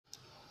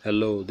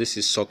Hello, this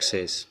is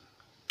Success.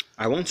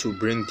 I want to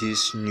bring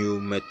this new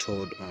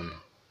method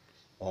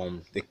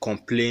on the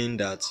complaint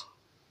that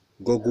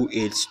Google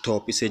Aid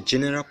stop. It's a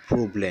general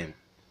problem.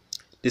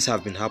 This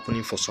have been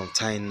happening for some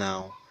time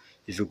now.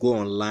 If you go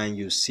online,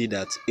 you see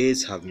that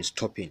ads have been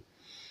stopping.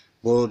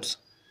 But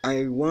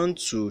I want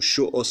to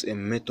show us a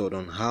method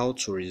on how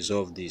to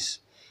resolve this.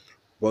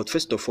 But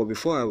first of all,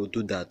 before I will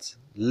do that,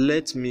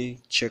 let me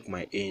check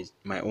my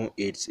own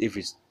aids if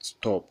it's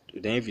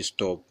stopped. Then if it's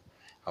stopped,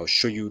 I'll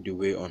show you the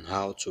way on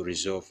how to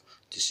resolve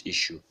this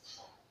issue.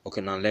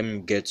 Okay, now let me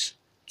get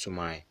to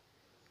my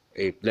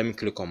app. Let me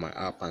click on my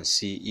app and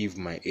see if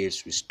my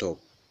aids will stop.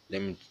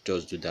 Let me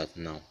just do that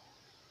now.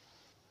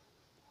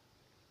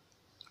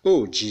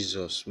 Oh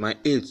Jesus, my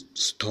aid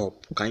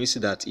stopped. Can you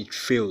see that it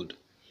failed?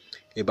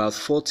 About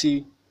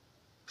 40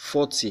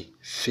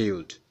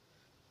 failed.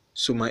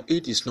 So my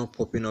aid is not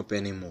popping up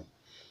anymore.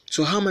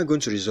 So how am I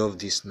going to resolve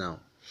this now?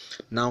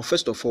 Now,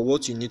 first of all,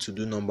 what you need to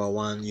do, number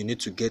one, you need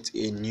to get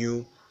a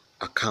new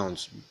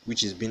account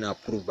which is being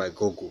approved by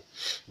Google.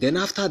 Then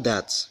after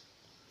that,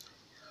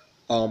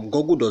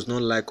 Google does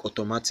not like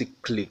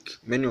automatic click.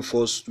 Many of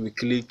us, we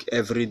click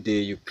every day.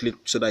 You click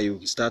so that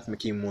you start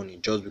making money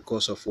just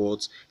because of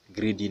what?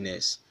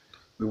 Greediness.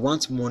 We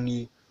want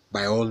money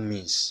by all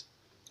means,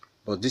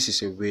 but this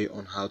is a way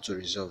on how to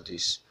resolve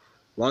this.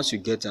 Once you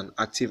get an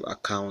active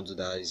account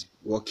that is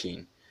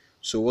working,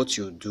 so what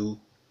you do,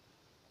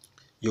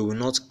 you will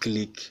not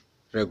click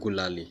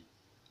regularly.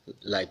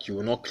 Like you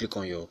will not click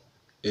on your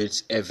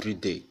ads every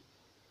day.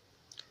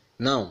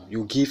 Now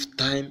you give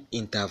time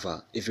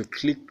interval. If you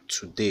click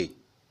today,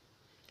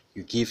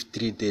 you give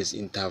 3 days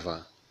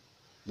interval.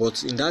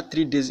 But in that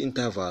 3 days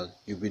interval,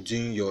 you'll be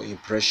doing your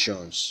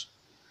impressions.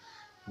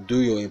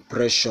 Do your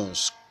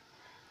impressions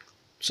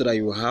so that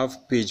you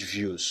have page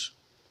views.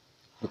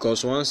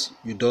 Because once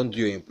you don't do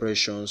your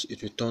impressions,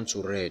 it will turn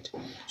to red.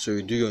 So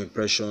you do your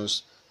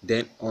impressions,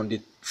 then on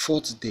the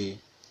fourth day,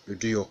 you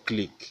do your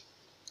click.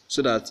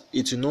 So that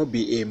it will not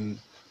be a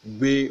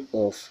way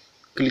of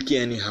clicking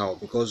anyhow,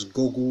 because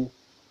Google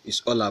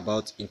is all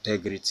about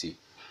integrity.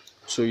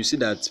 So you see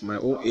that my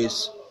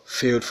OS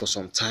failed for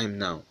some time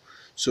now.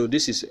 So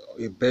this is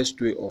a best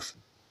way of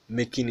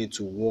making it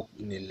to work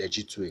in a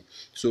legit way.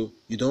 So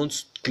you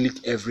don't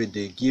click every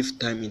day, give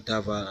time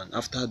interval, and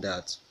after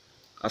that,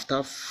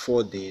 after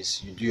 4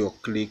 days you do your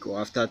click, or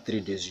after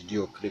 3 days you do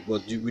your click.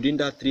 But within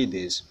that 3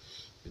 days,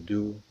 you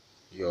do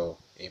your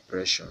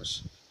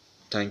impressions.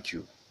 Thank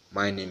you.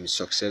 My name is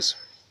Success.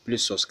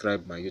 Please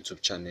subscribe my YouTube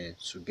channel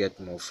to get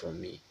more from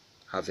me.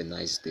 Have a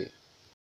nice day.